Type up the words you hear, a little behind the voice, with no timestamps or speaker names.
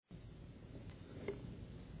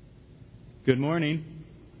Good morning.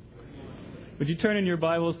 Would you turn in your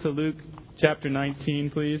Bibles to Luke chapter 19,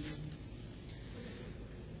 please?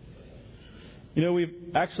 You know, we've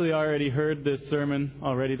actually already heard this sermon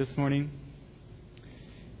already this morning.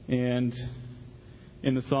 And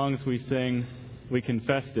in the songs we sang, we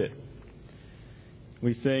confessed it.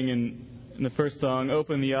 We sang in the first song,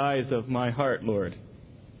 "Open the eyes of my heart, Lord."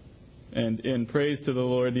 And in praise to the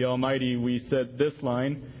Lord, the Almighty, we said this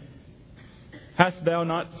line, "Hast thou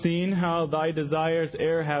not seen how thy desires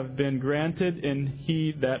e'er have been granted in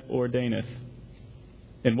he that ordaineth?"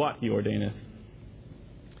 In what he ordaineth.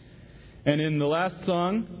 And in the last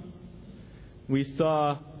song, we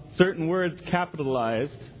saw certain words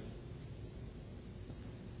capitalized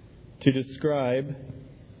to describe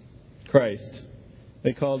Christ.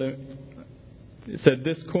 They called it, it said,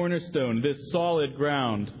 "This cornerstone, this solid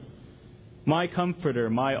ground, my comforter,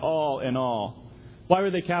 my all in all." Why were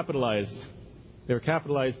they capitalized? They were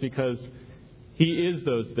capitalized because He is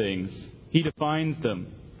those things. He defines them.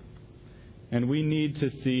 And we need to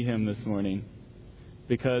see Him this morning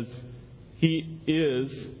because He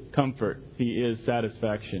is comfort. He is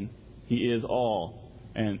satisfaction. He is all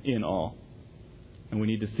and in all. And we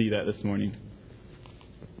need to see that this morning.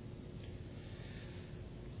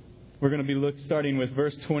 We're going to be starting with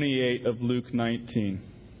verse 28 of Luke 19.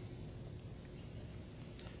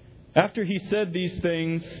 After He said these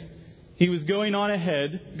things, He was going on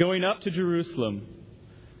ahead, going up to Jerusalem.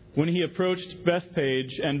 When He approached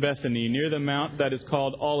Bethphage and Bethany, near the mount that is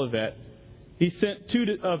called Olivet, He sent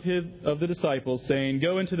two of the disciples, saying,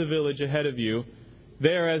 "Go into the village ahead of you.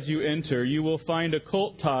 There, as you enter, you will find a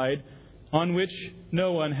colt tied on which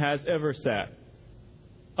no one has ever sat.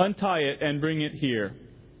 Untie it and bring it here.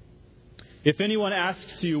 If anyone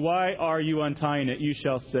asks you, 'Why are you untying it?' you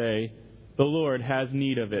shall say, 'The Lord has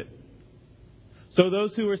need of it.'" So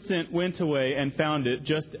those who were sent went away and found it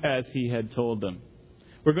just as He had told them.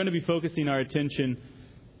 We're going to be focusing our attention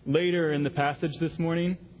later in the passage this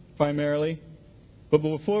morning, primarily. But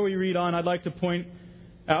before we read on, I'd like to point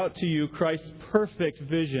out to you Christ's perfect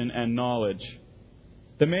vision and knowledge.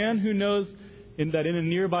 The man who knows that in a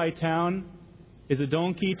nearby town is a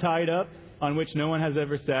donkey tied up on which no one has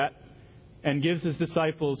ever sat, and gives His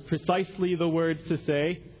disciples precisely the words to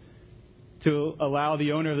say to allow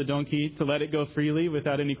the owner of the donkey to let it go freely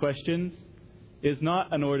without any questions, is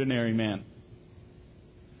not an ordinary man.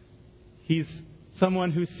 He's someone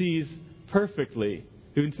who sees perfectly,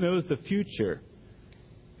 who knows the future,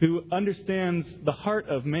 who understands the heart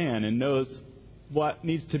of man and knows what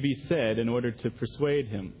needs to be said in order to persuade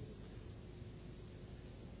him.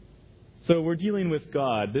 So we're dealing with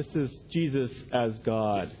God. This is Jesus as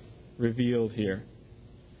God revealed here.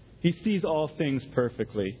 He sees all things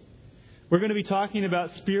perfectly. We're going to be talking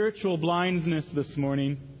about spiritual blindness this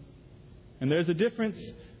morning. And there's a difference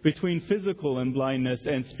between physical and blindness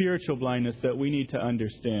and spiritual blindness that we need to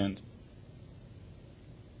understand.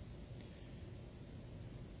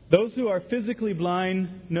 Those who are physically blind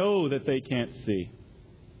know that they can't see.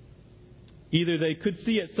 Either they could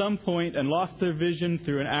see at some point and lost their vision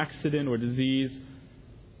through an accident or disease,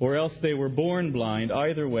 or else they were born blind.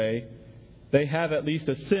 Either way, they have at least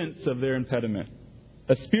a sense of their impediment.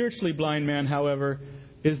 A spiritually blind man, however,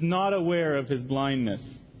 is not aware of his blindness.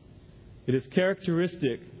 It is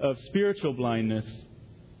characteristic of spiritual blindness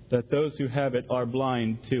that those who have it are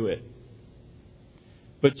blind to it.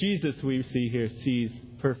 But Jesus, we see here, sees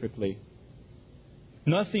perfectly.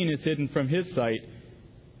 Nothing is hidden from His sight.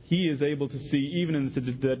 He is able to see even into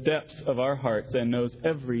the depths of our hearts and knows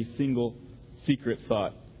every single secret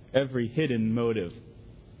thought, every hidden motive.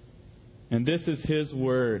 And this is His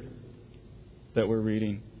Word that we're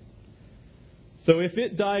reading. So if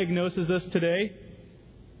it diagnoses us today,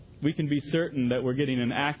 we can be certain that we're getting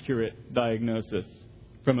an accurate diagnosis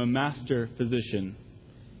from a master physician.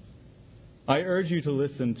 I urge you to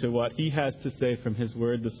listen to what He has to say from His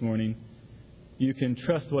Word this morning. You can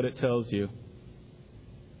trust what it tells you.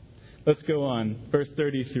 Let's go on. Verse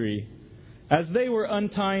 33. As they were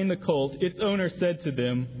untying the colt, its owner said to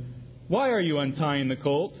them, "Why are you untying the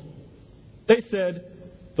colt?" They said,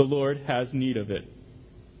 "The Lord has need of it."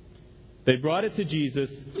 They brought it to Jesus,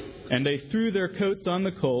 and they threw their coats on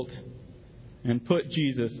the colt and put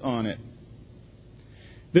Jesus on it.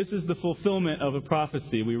 This is the fulfillment of a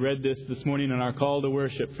prophecy. We read this morning in our call to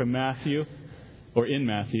worship from Matthew, or in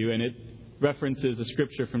Matthew, and it references a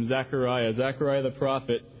scripture from Zechariah. Zechariah the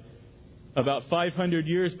prophet, about 500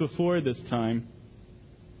 years before this time,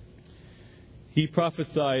 he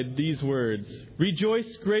prophesied these words,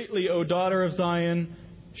 "Rejoice greatly, O daughter of Zion.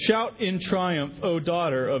 Shout in triumph, O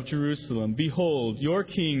daughter of Jerusalem. Behold, your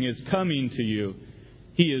king is coming to you.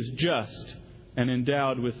 He is just, and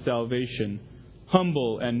endowed with salvation,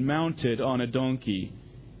 humble and mounted on a donkey,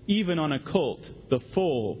 even on a colt, the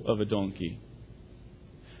foal of a donkey.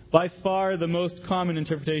 By far the most common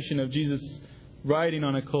interpretation of Jesus riding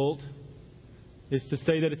on a colt is to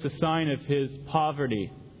say that it's a sign of his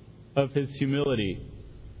poverty, of his humility.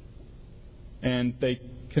 And they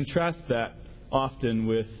contrast that often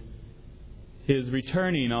with his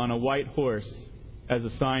returning on a white horse as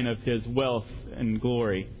a sign of his wealth and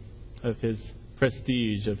glory, of his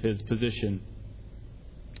prestige, of his position.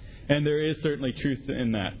 And there is certainly truth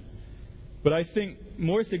in that. But I think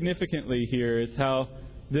more significantly here is how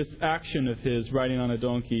this action of his riding on a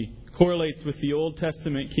donkey correlates with the Old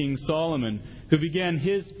Testament King Solomon, who began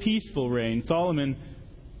his peaceful reign. Solomon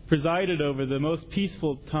presided over the most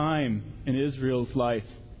peaceful time in Israel's life.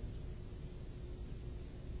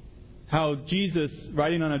 How Jesus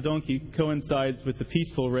riding on a donkey coincides with the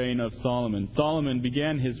peaceful reign of Solomon. Solomon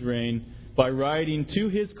began his reign by riding to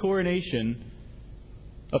his coronation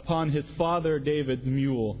upon his father David's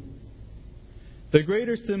mule. The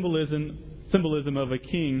greater symbolism of a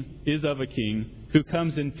king is of a king who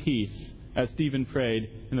comes in peace, as Stephen prayed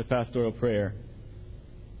in the pastoral prayer.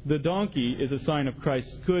 The donkey is a sign of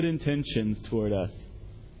Christ's good intentions toward us,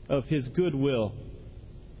 of his goodwill.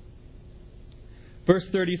 Verse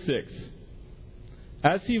 36.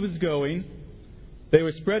 As he was going, they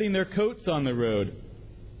were spreading their coats on the road.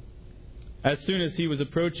 As soon as he was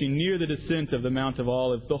approaching near the descent of the Mount of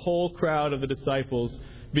Olives, the whole crowd of the disciples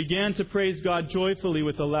began to praise God joyfully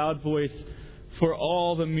with a loud voice for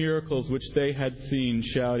all the miracles which they had seen,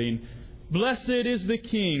 shouting, "Blessed is the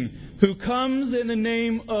King who comes in the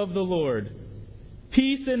name of the Lord.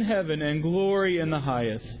 Peace in heaven and glory in the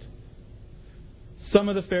highest." Some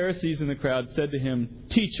of the Pharisees in the crowd said to him,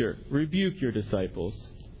 "Teacher, rebuke your disciples."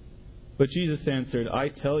 But Jesus answered, "I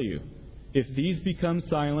tell you, if these become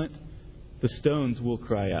silent, the stones will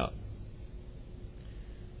cry out."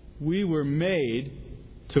 We were made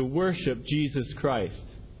to worship Jesus Christ.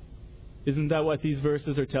 Isn't that what these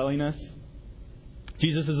verses are telling us?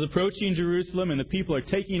 Jesus is approaching Jerusalem and the people are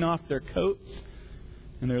taking off their coats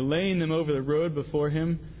and they're laying them over the road before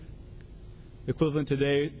him. The equivalent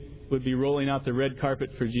today would be rolling out the red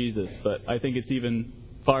carpet for Jesus, but I think it's even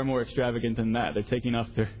far more extravagant than that. They're taking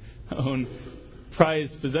off their own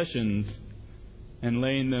prized possessions and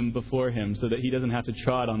laying them before him so that he doesn't have to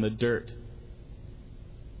trod on the dirt.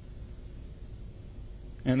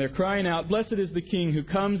 And they're crying out, "Blessed is the King who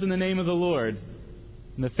comes in the name of the Lord."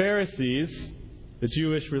 And the Pharisees, the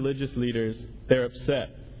Jewish religious leaders, they're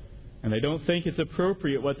upset. And they don't think it's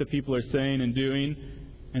appropriate what the people are saying and doing.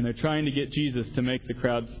 And they're trying to get Jesus to make the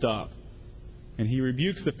crowd stop. And he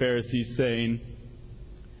rebukes the Pharisees, saying,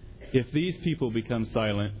 "If these people become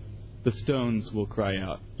silent, the stones will cry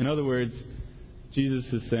out." In other words, Jesus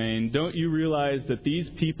is saying, don't you realize that these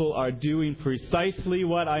people are doing precisely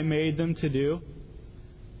what I made them to do?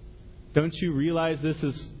 Don't you realize this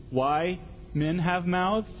is why men have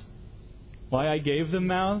mouths? Why I gave them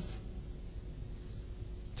mouths?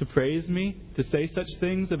 To praise me? To say such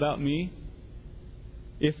things about me?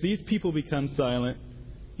 If these people become silent,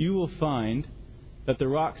 you will find that the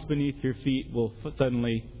rocks beneath your feet will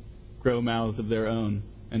suddenly grow mouths of their own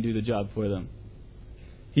and do the job for them.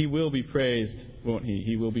 He will be praised, won't he?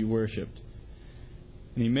 He will be worshipped.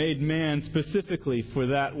 And he made man specifically for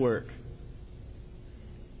that work.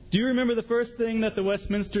 Do you remember the first thing that the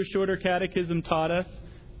Westminster Shorter Catechism taught us?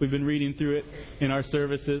 We've been reading through it in our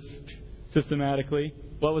services systematically.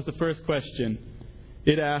 What was the first question?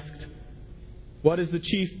 It asked, what is the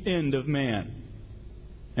chief end of man?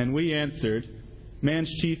 And we answered, man's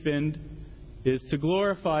chief end is to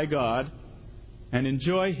glorify God and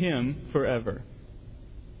enjoy Him forever.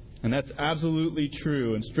 And that's absolutely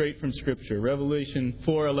true and straight from Scripture. Revelation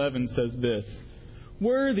 4:11 says this,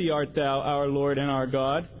 "Worthy art thou, our Lord and our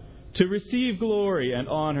God, to receive glory and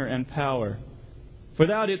honor and power. For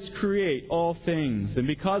thou didst create all things, and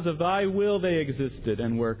because of thy will they existed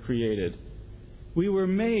and were created." We were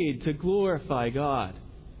made to glorify God.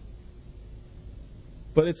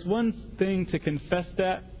 But it's one thing to confess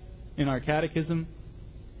that in our catechism,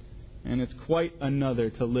 and it's quite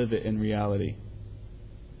another to live it in reality.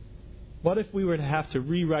 What if we were to have to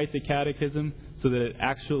rewrite the catechism so that it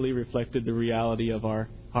actually reflected the reality of our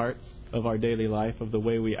hearts, of our daily life, of the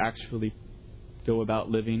way we actually go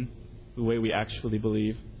about living, the way we actually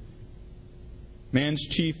believe? Man's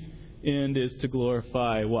chief end is to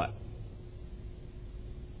glorify what?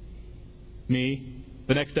 Me?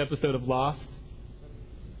 The next episode of Lost?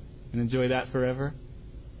 And enjoy that forever?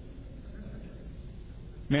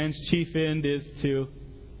 Man's chief end is to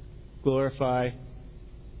glorify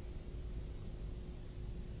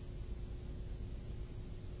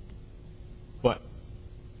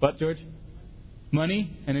What, George?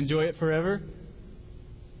 Money and enjoy it forever?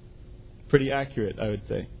 Pretty accurate, I would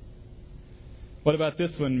say. What about this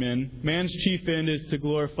one, men? Man's chief end is to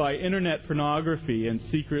glorify internet pornography and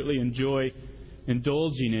secretly enjoy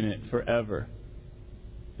indulging in it forever.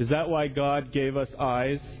 Is that why God gave us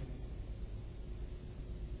eyes?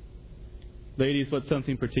 Ladies, what's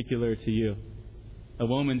something particular to you? A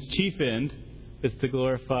woman's chief end is to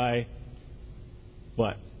glorify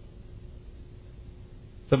what?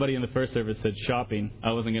 Somebody in the first service said shopping.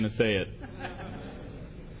 I wasn't going to say it.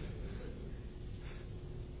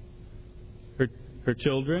 Her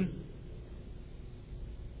children?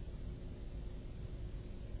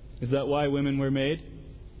 Is that why women were made?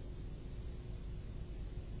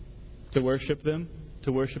 To worship them?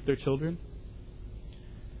 To worship their children?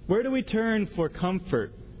 Where do we turn for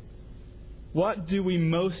comfort? What do we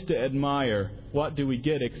most admire? What do we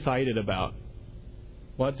get excited about?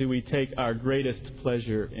 What do we take our greatest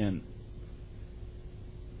pleasure in?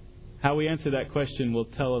 How we answer that question will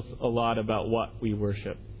tell us a lot about what we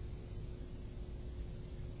worship.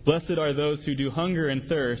 Blessed are those who do hunger and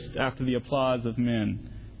thirst after the applause of men.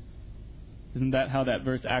 Isn't that how that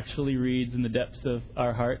verse actually reads in the depths of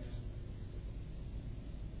our hearts?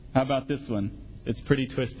 How about this one? It's pretty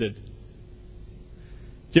twisted.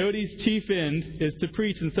 Jody's chief end is to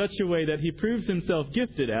preach in such a way that he proves himself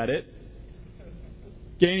gifted at it,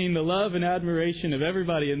 gaining the love and admiration of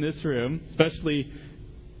everybody in this room, especially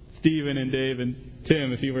Stephen and Dave and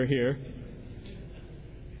Tim if you were here.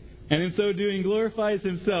 And in so doing, glorifies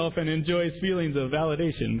himself and enjoys feelings of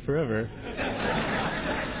validation forever.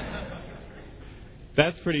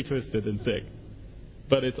 That's pretty twisted and sick.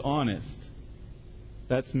 But it's honest.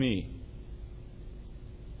 That's me.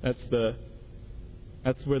 That's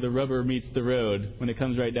where the rubber meets the road when it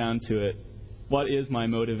comes right down to it. What is my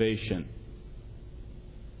motivation?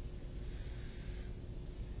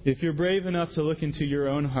 If you're brave enough to look into your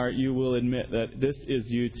own heart, you will admit that this is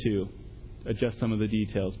you too. Adjust some of the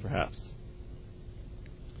details, perhaps.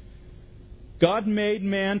 God made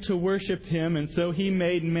man to worship Him, and so He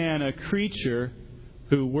made man a creature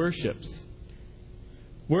who worships.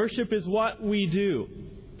 Worship is what we do.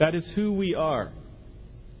 That is who we are.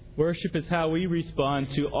 Worship is how we respond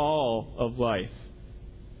to all of life.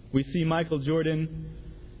 We see Michael Jordan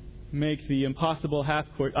make the impossible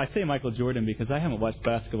half-court... I say Michael Jordan because I haven't watched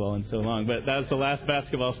basketball in so long, but that was the last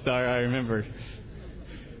basketball star I remember.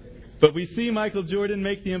 But we see Michael Jordan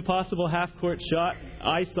make the impossible half-court shot.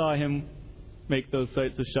 I saw him make those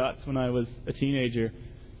types of shots when I was a teenager,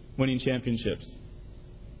 winning championships.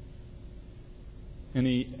 And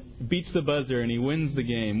he beats the buzzer and he wins the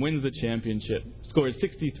game, wins the championship, scores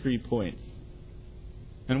 63 points.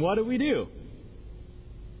 And what do?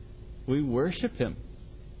 We worship him.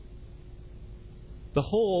 The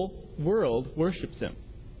whole world worships him.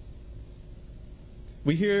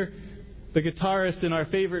 We hear the guitarist in our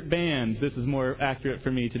favorite band, this is more accurate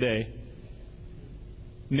for me today,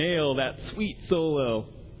 nail that sweet solo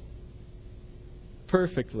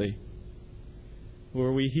perfectly.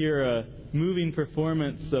 Where we hear a moving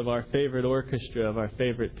performance of our favorite orchestra, of our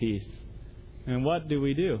favorite piece. And what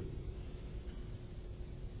do?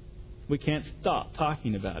 We can't stop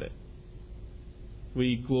talking about it.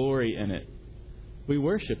 We glory in it. We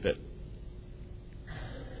worship it.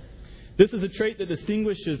 This is a trait that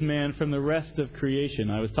distinguishes man from the rest of creation.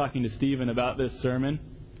 I was talking to Stephen about this sermon,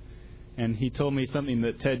 and he told me something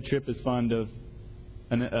that Ted Tripp is fond of,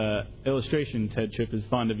 an illustration Ted Tripp is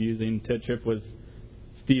fond of using. Ted Tripp was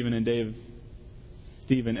Stephen and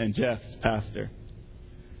Jeff's pastor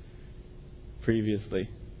previously.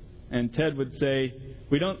 And Ted would say,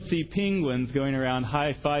 we don't see penguins going around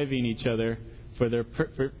high-fiving each other for their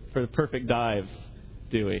for perfect dives,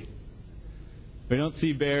 do we? We don't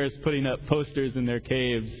see bears putting up posters in their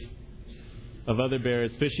caves of other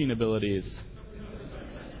bears' fishing abilities.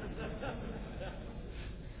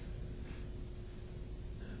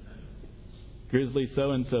 Grizzly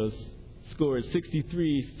so-and-so scores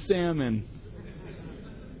 63 salmon.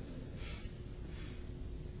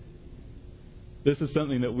 This is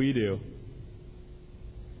something that we do.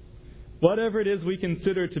 Whatever it is we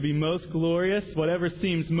consider to be most glorious, whatever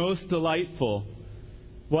seems most delightful,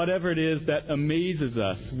 whatever it is that amazes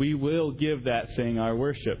us, we will give that thing our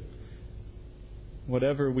worship.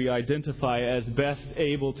 Whatever we identify as best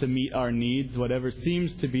able to meet our needs, whatever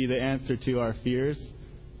seems to be the answer to our fears,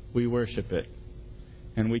 we worship it.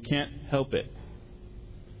 And we can't help it.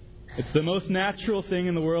 It's the most natural thing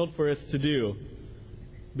in the world for us to do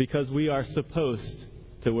because we are supposed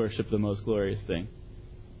to worship the most glorious thing.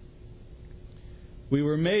 We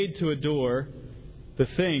were made to adore the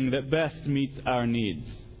thing that best meets our needs.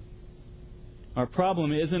 Our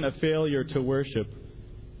problem isn't a failure to worship.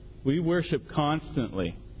 We worship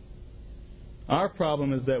constantly. Our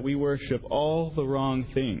problem is that we worship all the wrong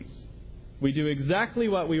things. We do exactly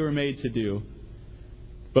what we were made to do,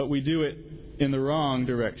 but we do it in the wrong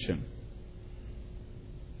direction.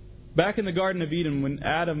 Back in the Garden of Eden, when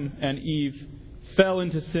Adam and Eve fell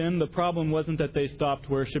into sin, the problem wasn't that they stopped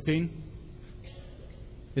worshiping.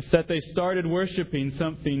 It's that they started worshiping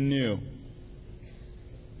something new.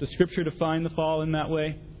 Does Scripture define the fall in that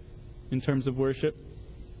way, in terms of worship?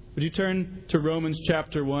 Would you turn to Romans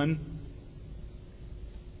chapter 1?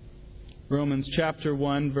 Romans chapter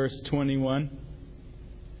 1, verse 21.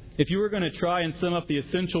 If you were going to try and sum up the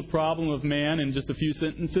essential problem of man in just a few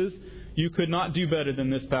sentences, you could not do better than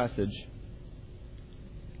this passage.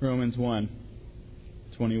 Romans 1,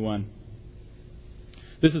 21.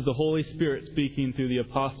 This is the Holy Spirit speaking through the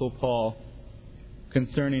Apostle Paul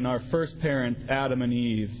concerning our first parents, Adam and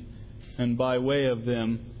Eve, and by way of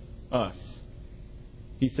them, us.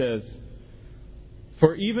 He says,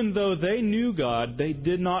 "For even though they knew God, they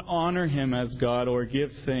did not honor Him as God or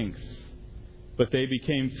give thanks, but they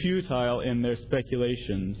became futile in their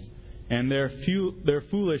speculations, and their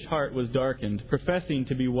foolish heart was darkened. Professing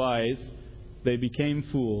to be wise, they became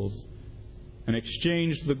fools, and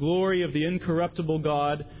exchanged the glory of the incorruptible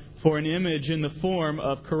God for an image in the form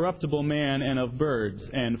of corruptible man and of birds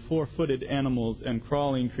and four-footed animals and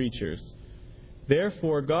crawling creatures.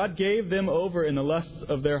 Therefore God gave them over in the lusts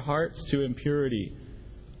of their hearts to impurity,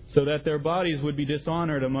 so that their bodies would be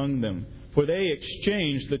dishonored among them. For they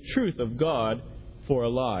exchanged the truth of God for a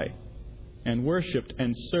lie, and worshipped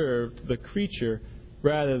and served the creature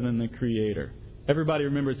rather than the Creator." Everybody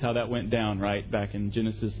remembers how that went down, right? Back in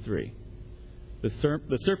Genesis 3. The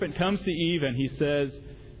serpent comes to Eve and he says,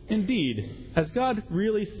 "Indeed, has God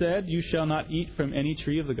really said you shall not eat from any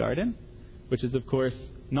tree of the garden?" Which is, of course,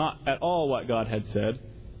 not at all what God had said.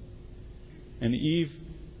 And Eve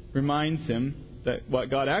reminds him that what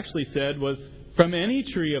God actually said was, "From any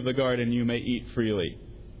tree of the garden you may eat freely,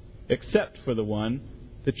 except for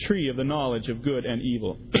the tree of the knowledge of good and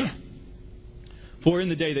evil. For in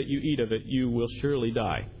the day that you eat of it, you will surely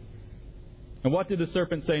die." And what did the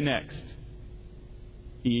serpent say next?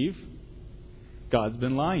 "Eve, God's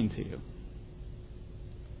been lying to you.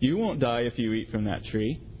 You won't die if you eat from that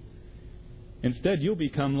tree. Instead, you'll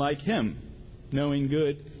become like Him, knowing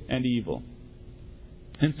good and evil."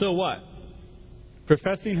 And so what?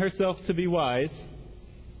 Professing herself to be wise,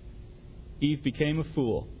 Eve became a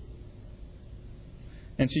fool.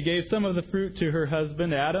 And she gave some of the fruit to her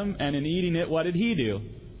husband Adam, and in eating it, what did he do?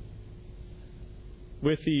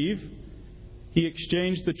 With Eve, he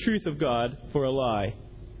exchanged the truth of God for a lie,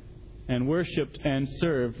 and worshipped and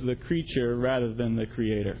served the creature rather than the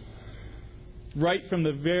Creator. Right from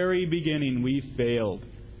the very beginning, we failed.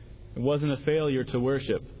 It wasn't a failure to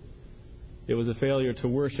worship. It was a failure to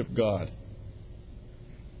worship God.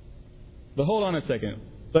 But hold on a second.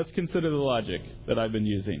 Let's consider the logic that I've been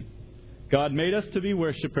using. God made us to be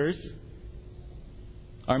worshipers.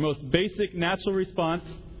 Our most basic natural response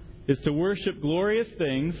is to worship glorious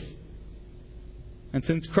things. And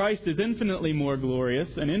since Christ is infinitely more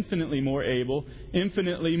glorious and infinitely more able,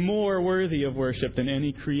 infinitely more worthy of worship than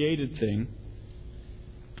any created thing,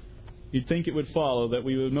 you'd think it would follow that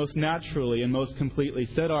we would most naturally and most completely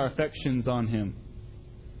set our affections on Him.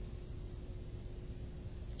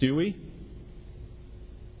 Do we?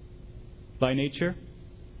 By nature?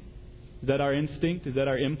 Is that our instinct? Is that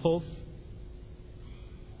our impulse?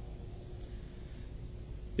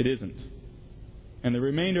 It isn't. And the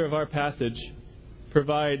remainder of our passage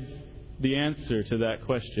provides the answer to that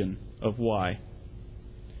question of why.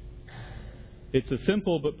 It's a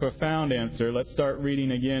simple but profound answer. Let's start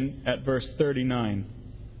reading again at verse 39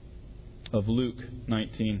 of Luke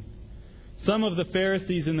 19. Some of the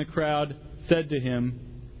Pharisees in the crowd said to Him,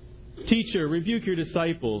 "Teacher, rebuke your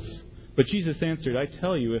disciples." But Jesus answered, "I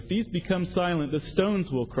tell you, if these become silent, the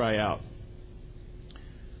stones will cry out."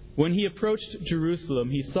 When He approached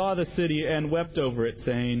Jerusalem, He saw the city and wept over it,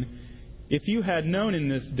 saying, "If you had known in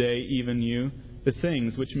this day, even you, the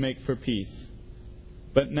things which make for peace.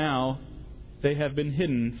 But now they have been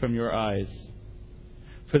hidden from your eyes.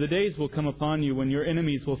 For the days will come upon you when your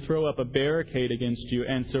enemies will throw up a barricade against you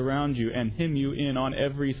and surround you and hem you in on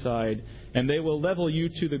every side. And they will level you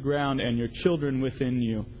to the ground and your children within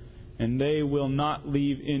you. And they will not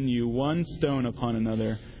leave in you one stone upon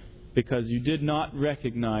another, because you did not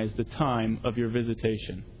recognize the time of your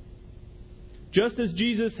visitation." Just as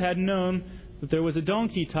Jesus had known that there was a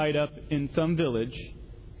donkey tied up in some village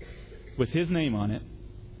with His name on it,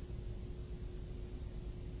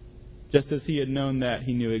 just as He had known that,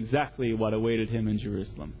 He knew exactly what awaited Him in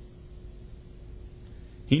Jerusalem.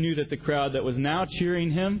 He knew that the crowd that was now cheering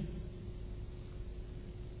him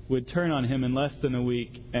would turn on him in less than a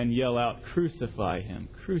week and yell out, "Crucify him,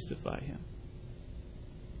 crucify him."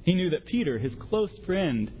 He knew that Peter, his close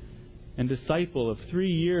friend and disciple of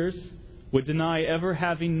 3 years, would deny ever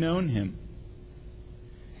having known him.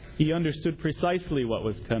 He understood precisely what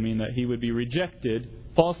was coming, that he would be rejected,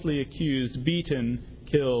 falsely accused, beaten,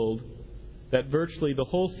 killed, that virtually the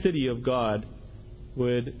whole city of God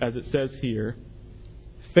would, as it says here,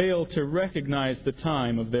 fail to recognize the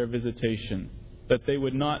time of their visitation, that they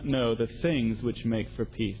would not know the things which make for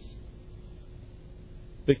peace.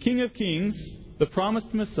 The King of Kings, the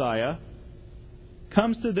promised Messiah,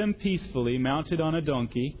 comes to them peacefully, mounted on a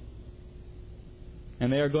donkey,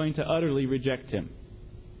 and they are going to utterly reject him.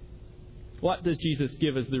 What does Jesus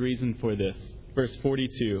give as the reason for this? Verse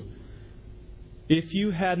 42. "If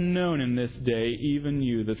you had known in this day, even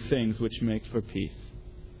you, the things which make for peace,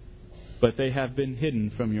 but they have been hidden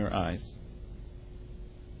from your eyes."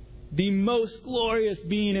 The most glorious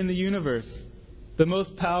being in the universe, the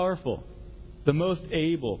most powerful, the most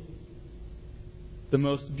able, the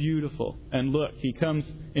most beautiful. And look, he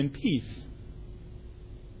comes in peace.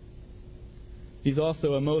 He's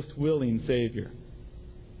also a most willing Savior.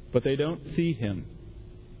 But they don't see him.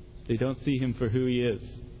 They don't see him for who he is.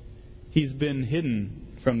 He's been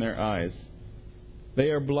hidden from their eyes.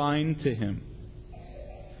 They are blind to him.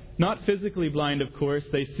 Not physically blind, of course.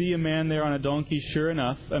 They see a man there on a donkey, sure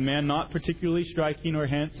enough. A man not particularly striking or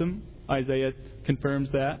handsome. Isaiah confirms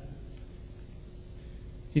that.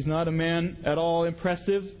 He's not a man at all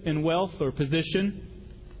impressive in wealth or position.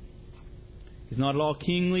 He's not at all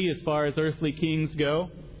kingly as far as earthly kings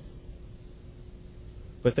go.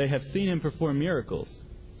 But they have seen him perform miracles.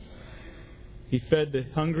 He fed the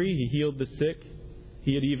hungry, he healed the sick,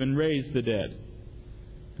 he had even raised the dead.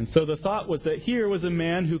 And so the thought was that here was a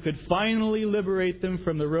man who could finally liberate them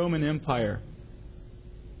from the Roman Empire,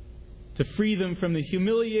 to free them from the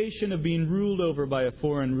humiliation of being ruled over by a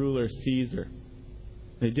foreign ruler, Caesar.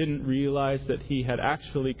 They didn't realize that he had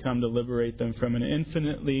actually come to liberate them from an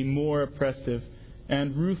infinitely more oppressive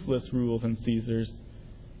and ruthless rule than Caesar's,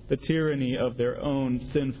 the tyranny of their own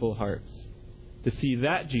sinful hearts. To see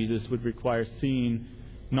that Jesus would require seeing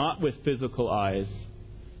not with physical eyes,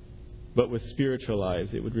 but with spiritual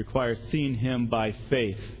eyes. It would require seeing him by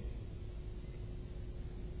faith.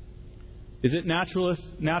 Is it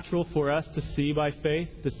natural for us to see by faith,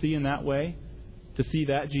 to see in that way, to see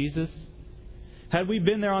that Jesus? Had we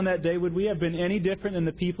been there on that day, would we have been any different than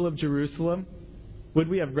the people of Jerusalem? Would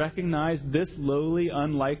we have recognized this lowly,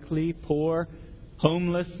 unlikely, poor,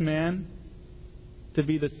 homeless man to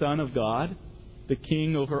be the Son of God, the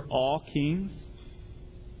King over all kings?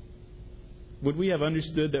 Would we have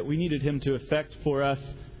understood that we needed him to effect for us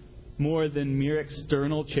more than mere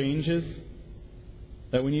external changes?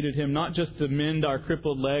 That we needed him not just to mend our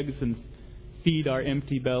crippled legs and feed our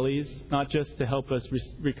empty bellies, not just to help us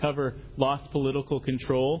recover lost political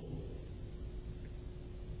control,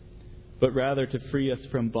 but rather to free us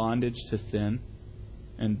from bondage to sin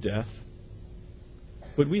and death?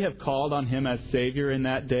 Would we have called on him as Savior in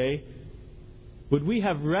that day? Would we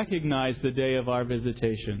have recognized the day of our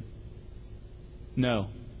visitation? No.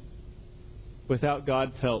 Without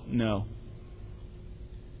God's help, no.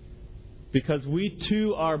 Because we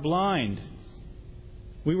too are blind.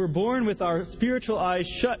 We were born with our spiritual eyes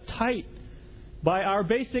shut tight. By our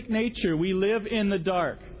basic nature, we live in the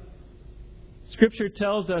dark. Scripture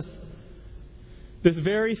tells us this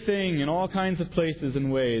very thing in all kinds of places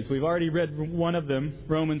and ways. We've already read one of them,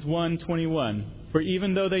 Romans 1:21. "For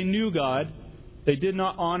even though they knew God, they did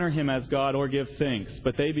not honor him as God or give thanks,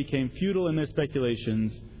 but they became futile in their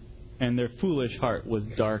speculations, and their foolish heart was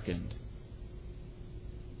darkened."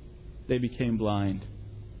 They became blind.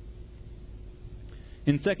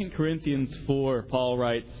 In 2 Corinthians 4, Paul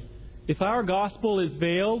writes, "If our gospel is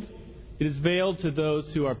veiled, it is veiled to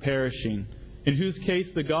those who are perishing, in whose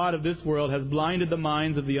case the God of this world has blinded the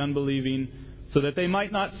minds of the unbelieving, so that they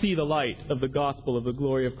might not see the light of the gospel of the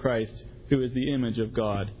glory of Christ, who is the image of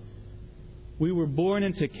God." We were born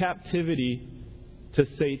into captivity to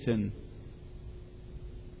Satan,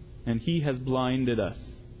 and he has blinded us.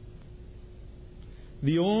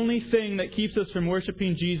 The only thing that keeps us from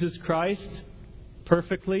worshiping Jesus Christ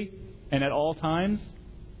perfectly and at all times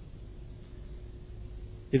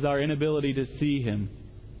is our inability to see him.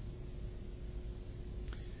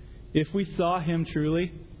 If we saw him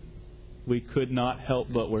truly, we could not help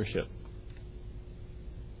but worship.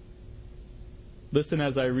 Listen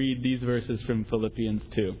as I read these verses from Philippians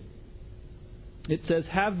 2. It says,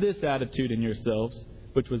 "Have this attitude in yourselves,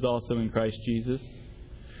 which was also in Christ Jesus,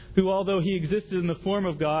 who, although he existed in the form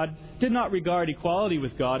of God, did not regard equality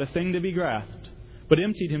with God a thing to be grasped, but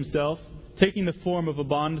emptied himself, taking the form of a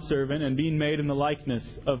bondservant and being made in the likeness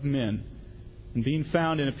of men. And being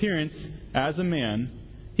found in appearance as a man,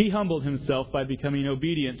 he humbled himself by becoming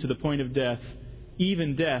obedient to the point of death,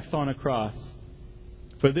 even death on a cross.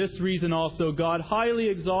 For this reason also God highly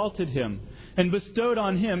exalted him and bestowed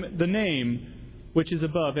on him the name which is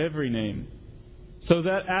above every name, so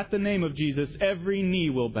that at the name of Jesus every knee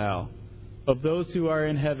will bow, of those who are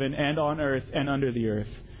in heaven and on earth and under the earth,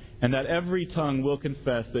 and that every tongue will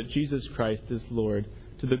confess that Jesus Christ is Lord,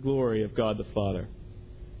 to the glory of God the Father.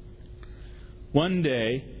 One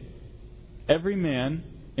day, every man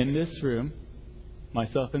in this room,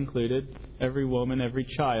 myself included, every woman, every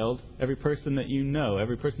child, every person that you know,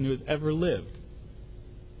 every person who has ever lived,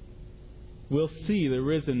 will see the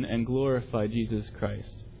risen and glorified Jesus Christ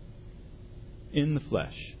in the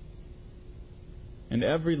flesh. And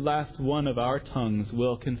every last one of our tongues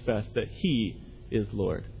will confess that He is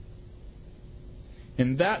Lord.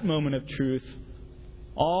 In that moment of truth,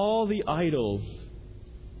 all the idols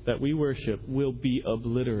that we worship will be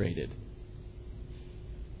obliterated.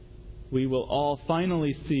 We will all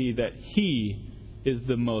finally see that He is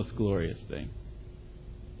the most glorious thing.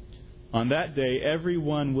 On that day,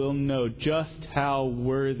 everyone will know just how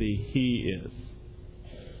worthy He is.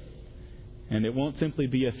 And it won't simply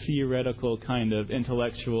be a theoretical kind of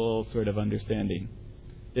intellectual sort of understanding.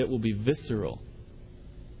 It will be visceral.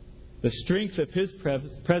 The strength of His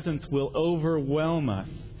presence will overwhelm us.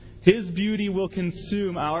 His beauty will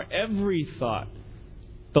consume our every thought.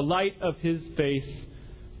 The light of His face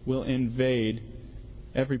will invade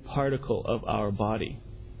every particle of our body.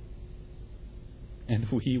 And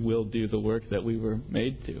we will do the work that we were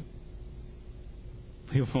made to.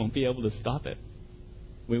 We won't be able to stop it.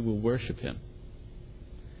 We will worship Him.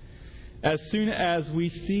 As soon as we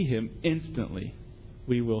see Him instantly,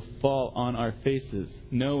 we will fall on our faces,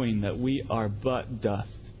 knowing that we are but dust,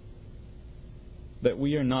 that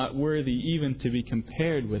we are not worthy even to be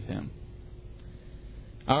compared with Him.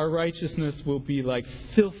 Our righteousness will be like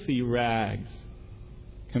filthy rags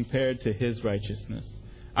compared to His righteousness.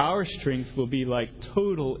 Our strength will be like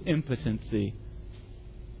total impotency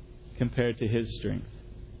compared to His strength.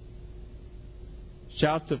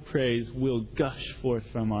 Shouts of praise will gush forth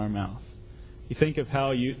from our mouth. You think of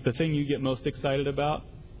how the thing you get most excited about,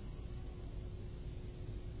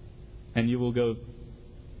 and you will go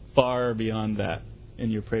far beyond that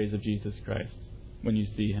in your praise of Jesus Christ when you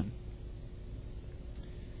see Him.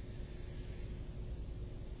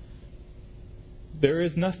 There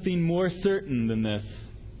is nothing more certain than this.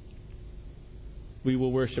 We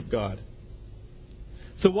will worship God.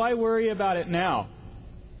 So why worry about it now?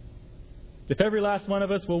 If every last one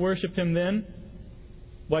of us will worship Him then,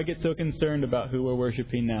 why get so concerned about who we're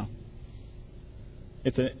worshiping now?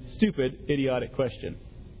 It's a stupid, idiotic question.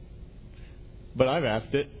 But I've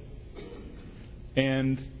asked it.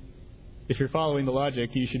 And if you're following the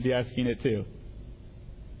logic, you should be asking it too.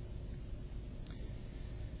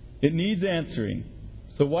 It needs answering.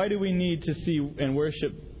 So why do we need to see and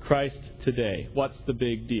worship Christ today? What's the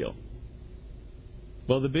big deal?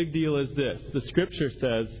 Well, the big deal is this. The Scripture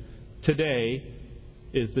says, today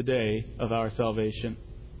is the day of our salvation.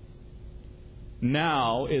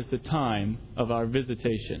 Now is the time of our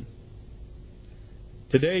visitation.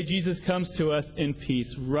 Today, Jesus comes to us in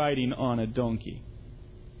peace, riding on a donkey.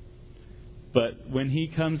 But when He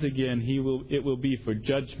comes again, it will be for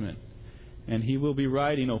judgment. And He will be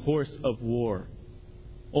riding a horse of war.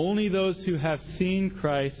 Only those who have seen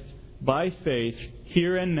Christ by faith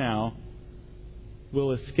here and now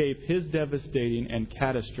will escape His devastating and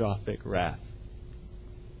catastrophic wrath.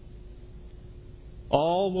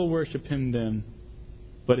 All will worship Him then,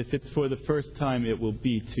 but if it's for the first time, it will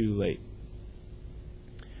be too late.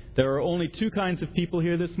 There are only two kinds of people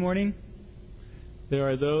here this morning. There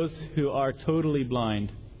are those who are totally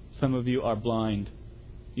blind. Some of you are blind.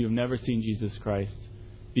 You have never seen Jesus Christ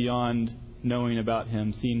beyond knowing about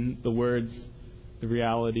Him, seeing the words, the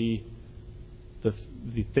reality, the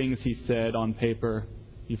things He said on paper.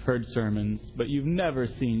 You've heard sermons, but you've never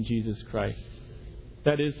seen Jesus Christ.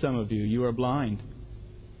 That is some of you. You are blind.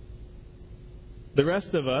 The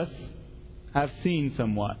rest of us have seen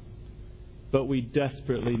somewhat, but we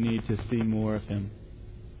desperately need to see more of Him.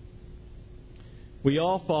 We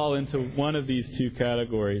all fall into one of these two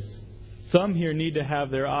categories. Some here need to have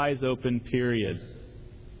their eyes open, period.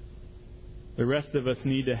 The rest of us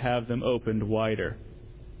need to have them opened wider.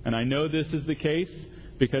 And I know this is the case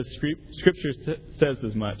because Scripture says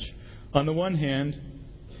as much. On the one hand,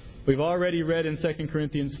 We've already read in 2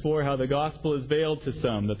 Corinthians 4 how the gospel is veiled to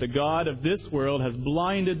some, that the God of this world has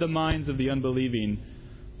blinded the minds of the unbelieving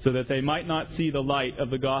so that they might not see the light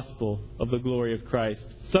of the gospel of the glory of Christ.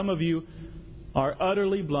 Some of you are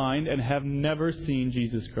utterly blind and have never seen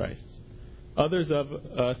Jesus Christ. Others of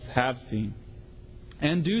us have seen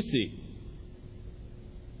and do see.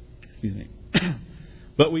 Excuse me.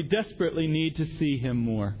 But we desperately need to see Him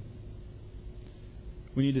more.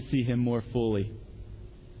 We need to see Him more fully.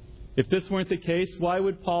 If this weren't the case, why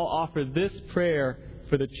would Paul offer this prayer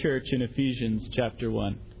for the church in Ephesians chapter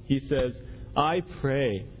 1? He says, I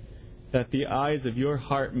pray that the eyes of your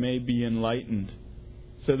heart may be enlightened,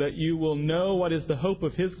 so that you will know what is the hope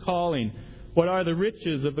of His calling, what are the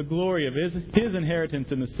riches of the glory of His inheritance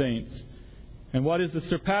in the saints, and what is the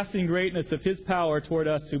surpassing greatness of His power toward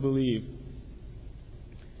us who believe.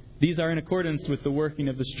 These are in accordance with the working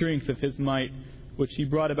of the strength of His might, which He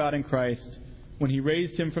brought about in Christ, when He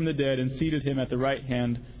raised Him from the dead and seated Him at the right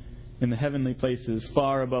hand in the heavenly places,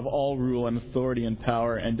 far above all rule and authority and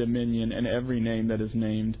power and dominion and every name that is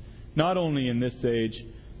named, not only in this age,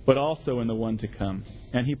 but also in the one to come.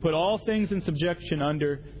 And He put all things in subjection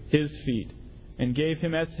under His feet, and gave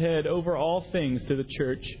Him as head over all things to the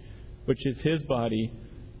church, which is His body,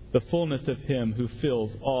 the fullness of Him who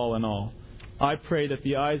fills all in all. I pray that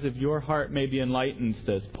the eyes of your heart may be enlightened,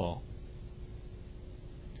 says Paul.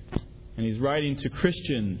 And he's writing to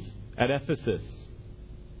Christians at Ephesus,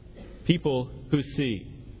 people who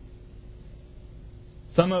see.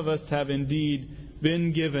 Some of us have indeed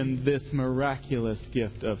been given this miraculous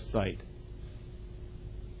gift of sight.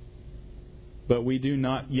 But we do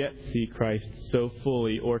not yet see Christ so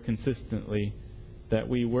fully or consistently that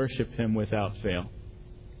we worship Him without fail.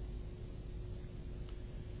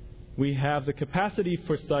 We have the capacity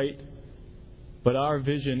for sight, but our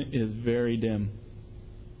vision is very dim.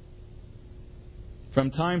 From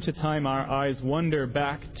time to time, our eyes wander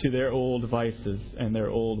back to their old vices and their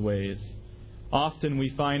old ways. Often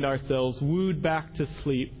we find ourselves wooed back to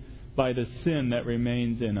sleep by the sin that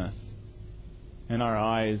remains in us, and our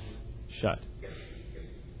eyes shut.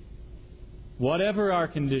 Whatever our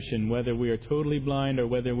condition, whether we are totally blind or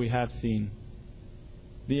whether we have seen,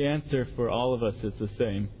 the answer for all of us is the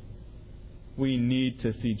same. We need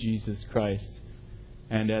to see Jesus Christ,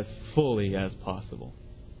 and as fully as possible.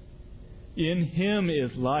 In Him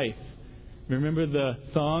is life. Remember the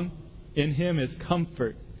song? In Him is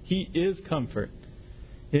comfort. He is comfort.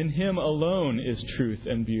 In Him alone is truth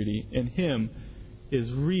and beauty. In Him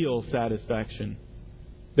is real satisfaction.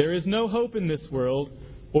 There is no hope in this world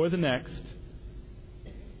or the next.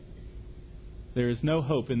 There is no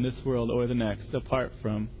hope in this world or the next apart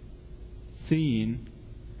from seeing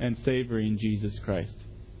and savoring Jesus Christ.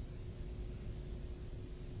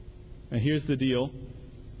 Now here's the deal.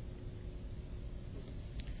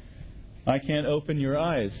 I can't open your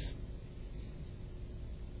eyes.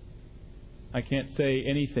 I can't say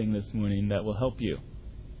anything this morning that will help you.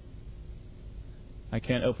 I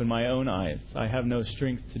can't open my own eyes. I have no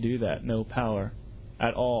strength to do that, no power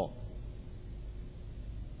at all.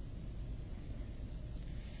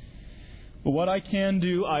 But what I can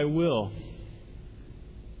do, I will.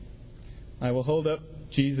 I will hold up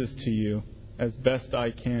Jesus to you as best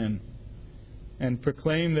I can and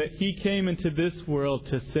proclaim that He came into this world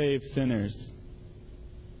to save sinners.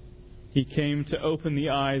 He came to open the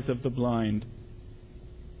eyes of the blind.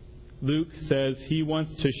 Luke says He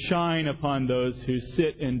wants to shine upon those who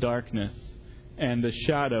sit in darkness and the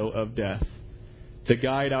shadow of death, to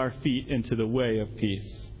guide our feet into the way of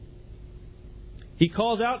peace. He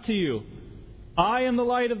calls out to you, I am the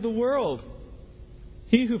light of the world.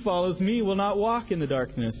 He who follows me will not walk in the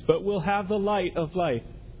darkness, but will have the light of life.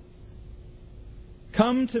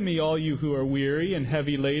 Come to me, all you who are weary and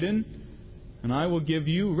heavy laden, and I will give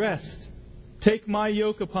you rest. Take my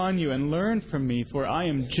yoke upon you and learn from me, for I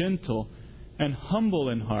am gentle and humble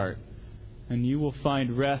in heart, and you will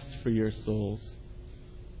find rest for your souls.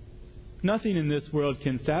 Nothing in this world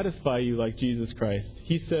can satisfy you like Jesus Christ.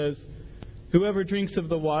 He says, whoever drinks of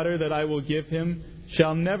the water that I will give him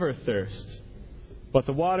shall never thirst. But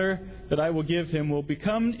the water that I will give him will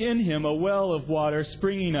become in him a well of water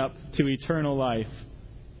springing up to eternal life.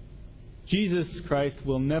 Jesus Christ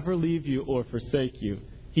will never leave you or forsake you.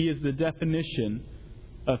 He is the definition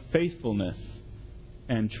of faithfulness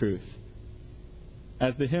and truth.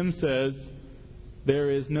 As the hymn says,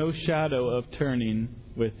 there is no shadow of turning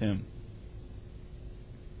with Him.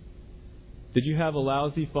 Did you have a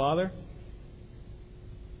lousy father?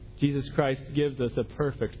 Jesus Christ gives us a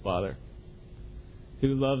perfect Father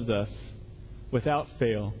who loves us without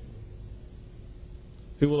fail,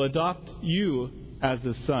 who will adopt you as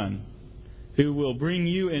a son who will bring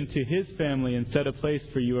you into His family and set a place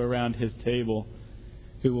for you around His table,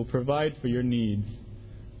 who will provide for your needs,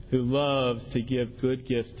 who loves to give good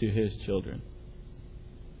gifts to His children.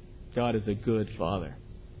 God is a good Father.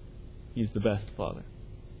 He's the best Father.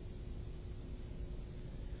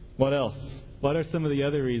 What else? What are some of the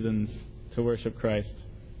other reasons to worship Christ?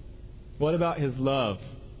 What about His love?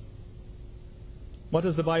 What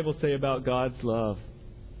does the Bible say about God's love?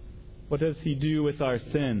 What does He do with our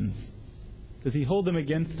sins? Does He hold them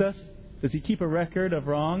against us? Does He keep a record of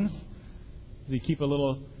wrongs? Does He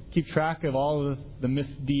keep track of all of the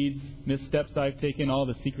misdeeds, missteps I've taken, all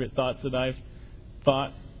the secret thoughts that I've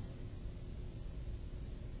thought?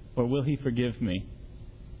 Or will He forgive me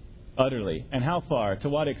utterly? And how far? To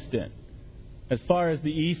what extent? As far as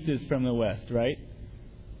the east is from the west, right?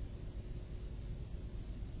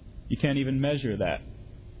 You can't even measure that.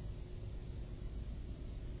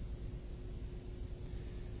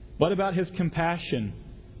 What about His compassion?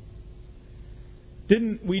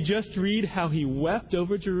 Didn't we just read how He wept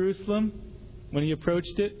over Jerusalem when He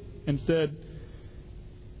approached it and said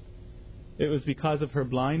it was because of her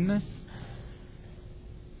blindness?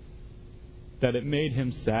 That it made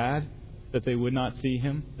Him sad that they would not see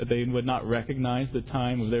Him, that they would not recognize the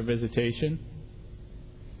time of their visitation?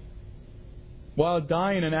 While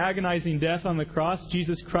dying an agonizing death on the cross,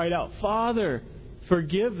 Jesus cried out, "Father,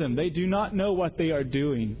 forgive them. They do not know what they are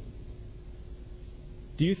doing."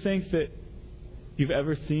 Do you think that you've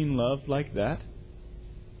ever seen love like that?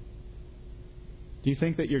 Do you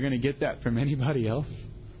think that you're going to get that from anybody else?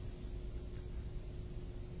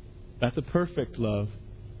 That's a perfect love.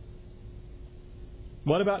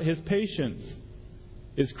 What about His patience?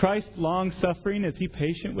 Is Christ long-suffering? Is He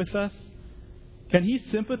patient with us? Can He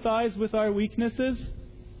sympathize with our weaknesses?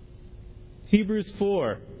 Hebrews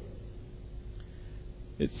 4.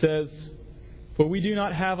 It says, "For we do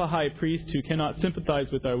not have a high priest who cannot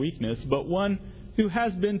sympathize with our weakness, but one who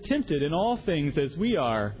has been tempted in all things as we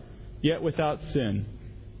are, yet without sin.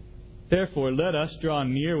 Therefore, let us draw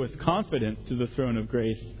near with confidence to the throne of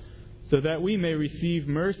grace, so that we may receive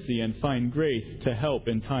mercy and find grace to help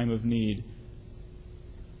in time of need."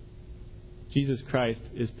 Jesus Christ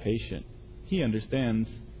is patient. He understands.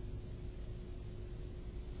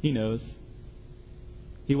 He knows.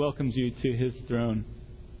 He welcomes you to His throne,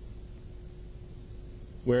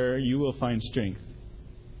 where you will find strength.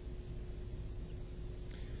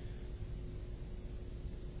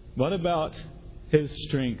 What about His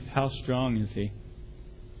strength? How strong is He?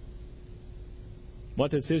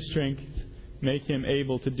 What does His strength make Him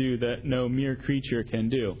able to do that no mere creature can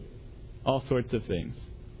do? All sorts of things.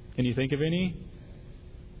 Can you think of any?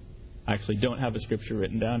 I actually don't have a scripture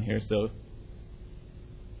written down here, so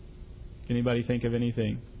can anybody think of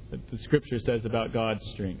anything that the Scripture says about God's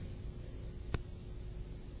strength?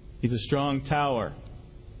 He's a strong tower.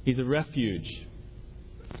 He's a refuge.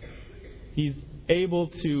 He's able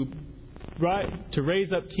to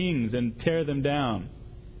raise up kings and tear them down.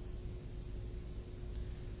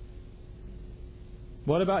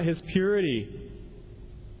 What about His purity?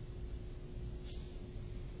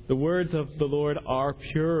 The words of the Lord are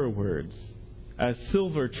pure words, as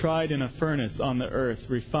silver tried in a furnace on the earth,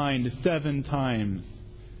 refined 7 times.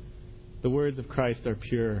 The words of Christ are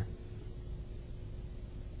pure.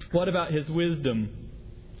 What about His wisdom?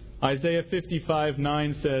 Isaiah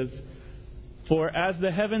 55:9 says, "For as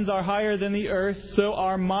the heavens are higher than the earth, so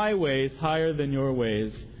are my ways higher than your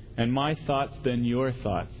ways, and my thoughts than your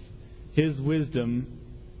thoughts." His wisdom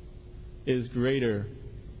is greater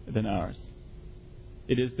than ours.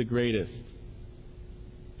 It is the greatest.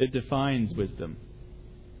 It defines wisdom.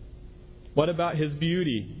 What about His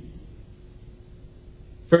beauty?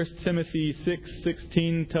 1 Timothy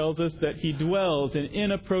 6:16 tells us that He dwells in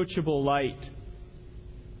inapproachable light.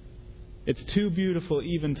 It's too beautiful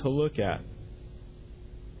even to look at.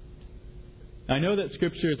 I know that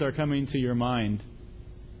scriptures are coming to your mind.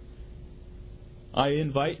 I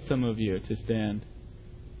invite some of you to stand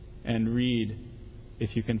and read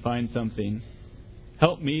if you can find something.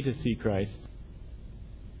 Help me to see Christ.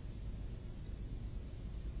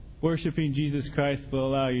 Worshipping Jesus Christ will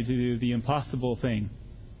allow you to do the impossible thing.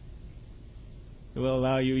 It will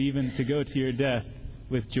allow you even to go to your death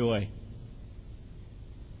with joy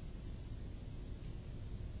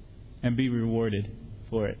and be rewarded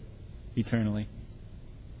for it eternally.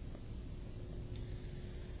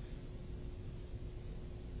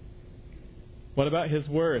 What about His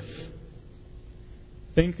worth?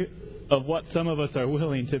 Think of what some of us are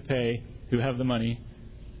willing to pay who have the money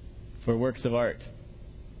for works of art.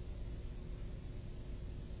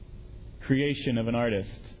 Creation of an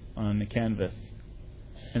artist on the canvas.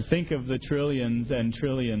 And think of the trillions and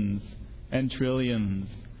trillions and trillions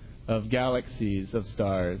of galaxies of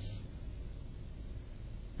stars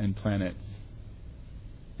and planets.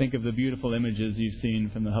 Think of the beautiful images you've seen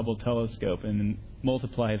from the Hubble telescope and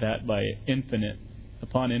multiply that by infinite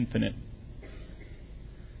upon infinite.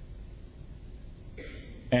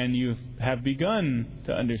 And you have begun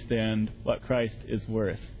to understand what Christ is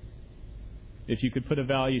worth. If you could put a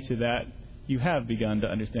value to that, you have begun to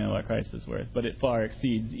understand what Christ is worth, but it far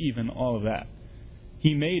exceeds even all of that.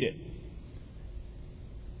 He made it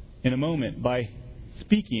in a moment by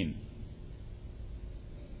speaking.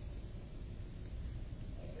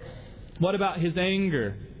 What about his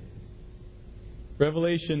anger?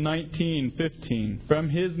 Revelation 19:15. From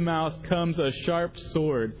his mouth comes a sharp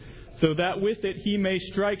sword, so that with it he may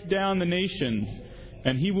strike down the nations,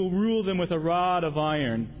 and he will rule them with a rod of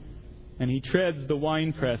iron, and he treads the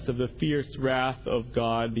winepress of the fierce wrath of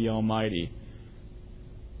God the Almighty.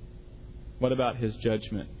 What about his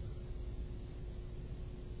judgment?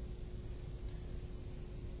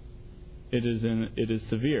 It is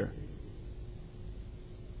severe.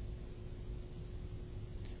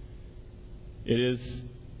 It is,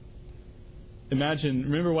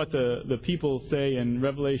 remember what the people say in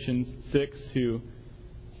Revelation 6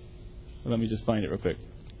 let me just find it real quick.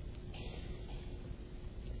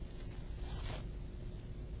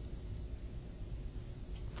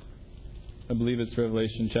 I believe it's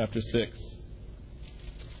Revelation chapter 6.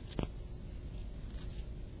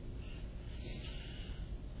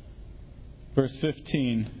 Verse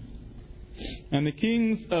 15. And the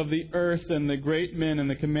kings of the earth and the great men and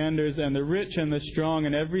the commanders and the rich and the strong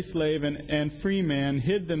and every slave and free man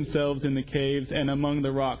hid themselves in the caves and among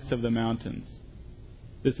the rocks of the mountains.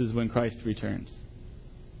 This is when Christ returns.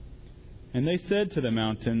 And they said to the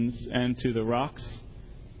mountains and to the rocks,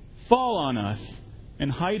 fall on us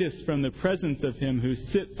and hide us from the presence of him who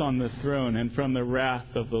sits on the throne and from the wrath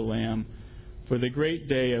of the Lamb. For the great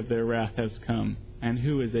day of their wrath has come, and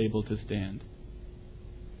who is able to stand?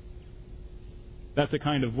 That's a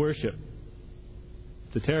kind of worship.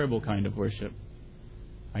 It's a terrible kind of worship.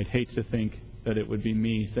 I'd hate to think that it would be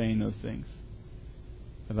me saying those things.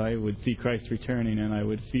 That I would see Christ returning and I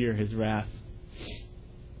would fear his wrath.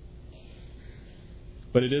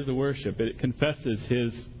 But it is a worship. It confesses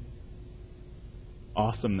his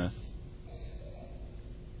awesomeness.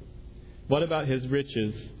 What about his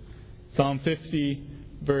riches? Psalm 50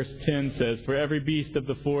 verse 10 says, for every beast of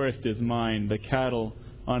the forest is mine, the cattle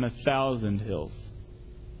on 1,000 hills.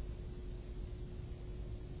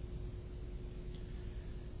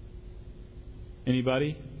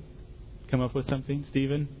 Anybody come up with something?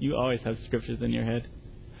 Stephen, you always have scriptures in your head.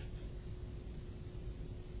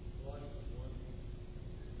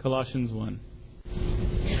 Colossians 1.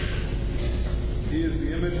 He is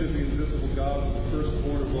the image of the invisible God, the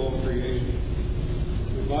firstborn of all creation.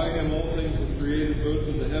 For by him all things were created, both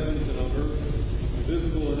in the heavens and on earth,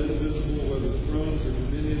 visible and invisible, whether thrones or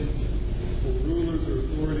dominions, or rulers or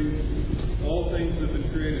authorities. All things have been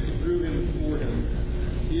created through him and for him.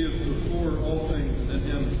 He is before all things, and in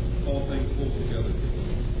him all things hold together.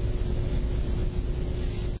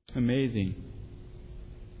 Amazing.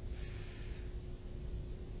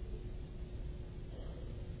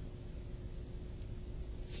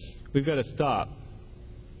 We've got to stop.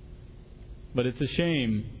 But it's a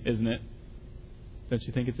shame, isn't it? Don't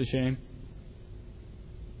you think it's a shame?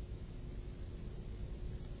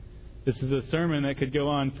 This is a sermon that could go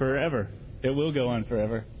on forever. It will go on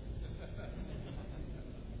forever.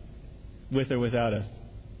 With or without us.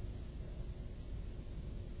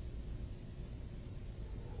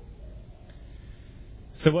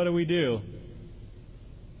 So what do we do?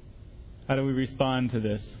 How do we respond to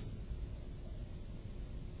this?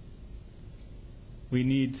 We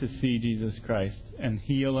need to see Jesus Christ, and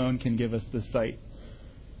he alone can give us the sight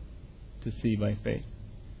to see by faith.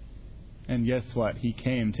 And guess what? He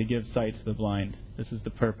came to give sight to the blind. This is the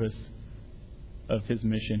purpose of his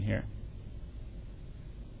mission here.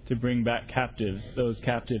 To bring back captives, those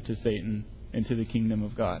captive to Satan, into the kingdom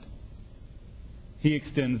of God. He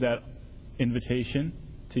extends that invitation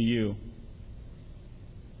to you.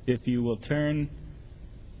 If you will turn,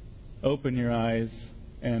 open your eyes,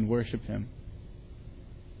 and worship him.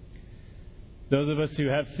 Those of us who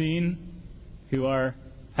have seen, who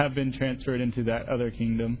have been transferred into that other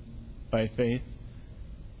kingdom by faith,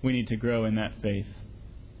 we need to grow in that faith.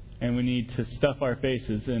 And we need to stuff our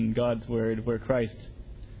faces in God's Word where Christ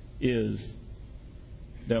is,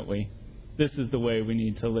 don't we? This is the way we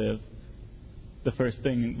need to live. The first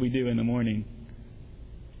thing we do in the morning,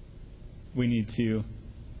 we need to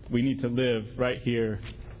live right here,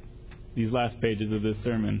 these last pages of this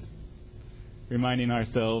sermon, reminding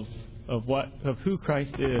ourselves of who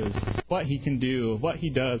Christ is, what He can do, what He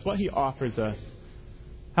does, what He offers us,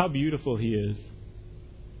 how beautiful He is.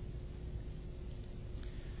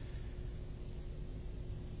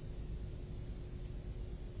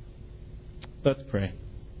 Let's pray.